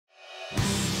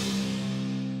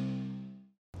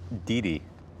Didi,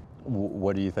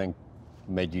 what do you think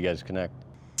made you guys connect?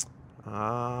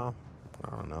 I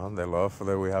don't know, the love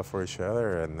that we have for each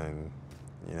other, and then,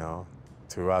 you know,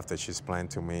 too, after she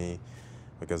explained to me,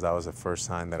 because that was the first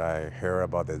time that I heard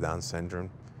about the Down syndrome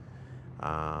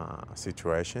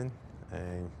situation,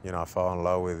 and, you know, I fell in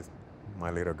love with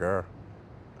my little girl.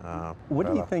 What do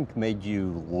you Bella. think made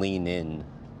you lean in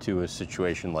to a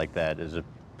situation like that as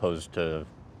opposed to,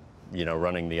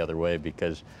 running the other way?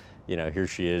 Because, here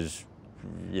she is,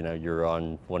 you're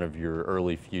on one of your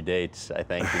early few dates, I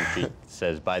think, and she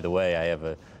says, by the way, I have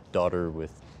a daughter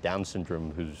with Down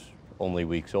syndrome who's only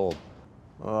weeks old.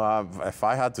 Well, if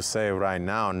I had to say right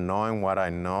now, knowing what I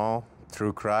know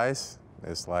through Christ,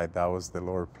 it's like that was the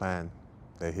Lord's plan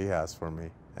that He has for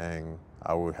me. And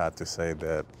I would have to say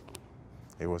that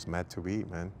it was meant to be,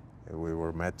 man. We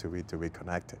were meant to be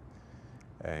connected.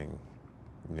 And,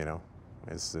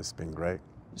 it's been great.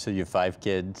 So you have 5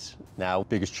 kids now.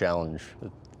 Biggest challenge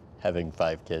with having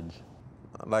 5 kids?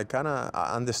 Like, kind of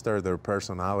understand their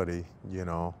personality,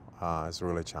 it's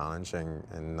really challenging,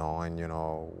 and knowing,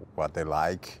 what they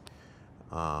like.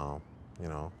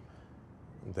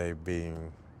 They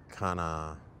being kind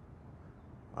of,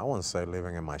 I wouldn't say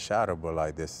living in my shadow, but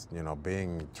like this,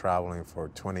 being traveling for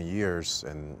 20 years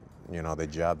and, the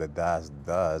job that Dad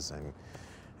does, and,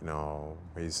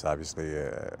 he's obviously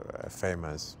a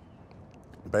famous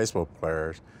baseball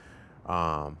player.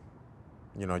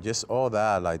 Just all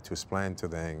that, like, to explain to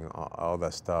them all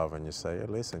that stuff, and you say, hey,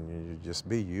 listen, you just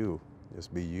be you,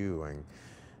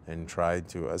 and try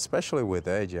to, especially with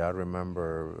AJ. I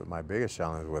remember my biggest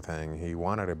challenge with him. He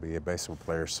wanted to be a baseball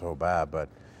player so bad, but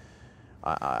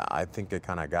I think it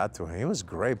kind of got to him. He was a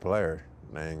great player,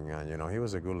 and he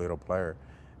was a good little player,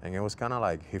 and it was kind of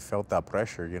like he felt that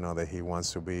pressure, that he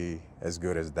wants to be as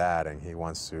good as Dad, and he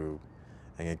wants to.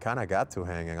 And it kind of got to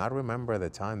him. And I remember the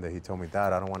time that he told me,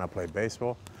 Dad, I don't want to play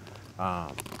baseball. I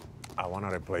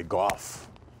wanted to play golf.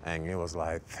 And it was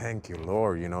like, thank you,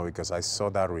 Lord, because I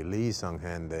saw that release on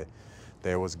him that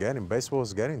baseball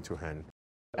was getting to him.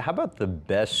 How about the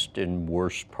best and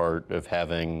worst part of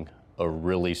having a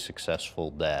really successful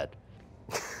dad?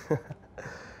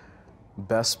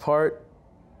 Best part?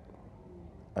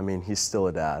 I mean, he's still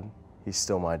a dad. He's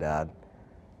still my dad.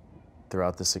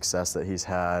 Throughout the success that he's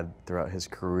had throughout his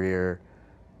career,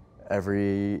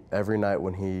 every night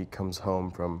when he comes home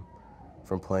from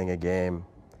playing a game,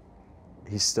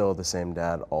 he's still the same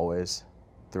dad always.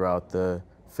 Throughout the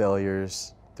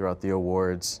failures, throughout the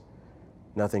awards,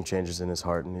 nothing changes in his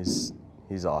heart, and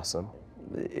he's awesome.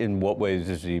 In what ways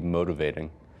is he motivating?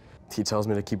 He tells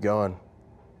me to keep going,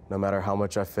 no matter how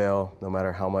much I fail, no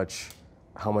matter how much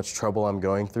trouble I'm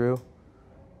going through.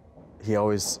 He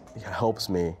always helps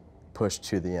me push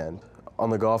to the end. On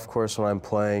the golf course when I'm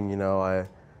playing, I'll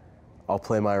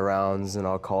play my rounds and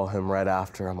I'll call him right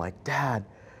after. I'm like, Dad,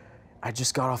 I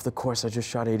just got off the course, I just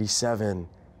shot 87.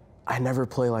 I never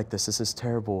play like this is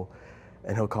terrible.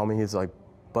 And he'll call me, he's like,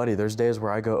 buddy, there's days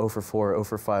where I go 0 for 4, 0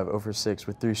 for 5, 0 for 6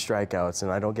 with 3 strikeouts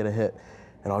and I don't get a hit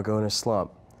and I'll go in a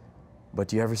slump. But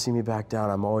do you ever see me back down?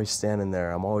 I'm always standing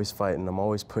there, I'm always fighting, I'm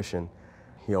always pushing.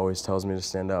 He always tells me to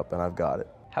stand up, and I've got it.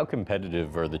 How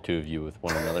competitive are the two of you with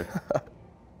one another?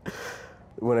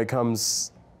 When it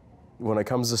comes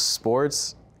to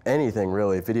sports, anything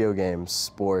really, video games,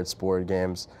 sports, board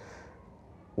games,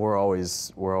 we're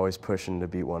always pushing to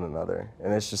beat one another.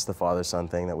 And it's just the father-son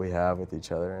thing that we have with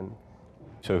each other. And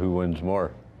so who wins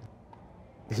more?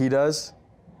 He does,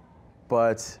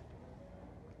 but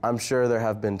I'm sure there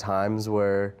have been times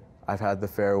where I've had the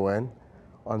fair win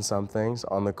on some things,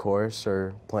 on the course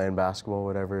or playing basketball,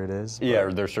 whatever it is. Yeah,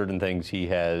 are there certain things he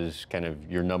has kind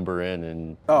of your number in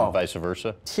and vice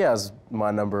versa? He has my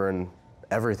number in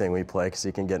everything we play because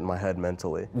he can get in my head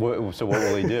mentally. So what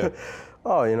will he do?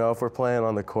 If we're playing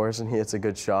on the course and he hits a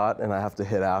good shot and I have to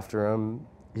hit after him,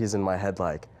 he's in my head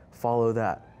like, follow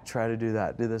that, try to do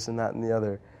that, do this and that and the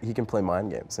other. He can play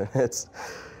mind games, and it's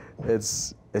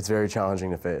very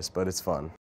challenging to face, but it's fun.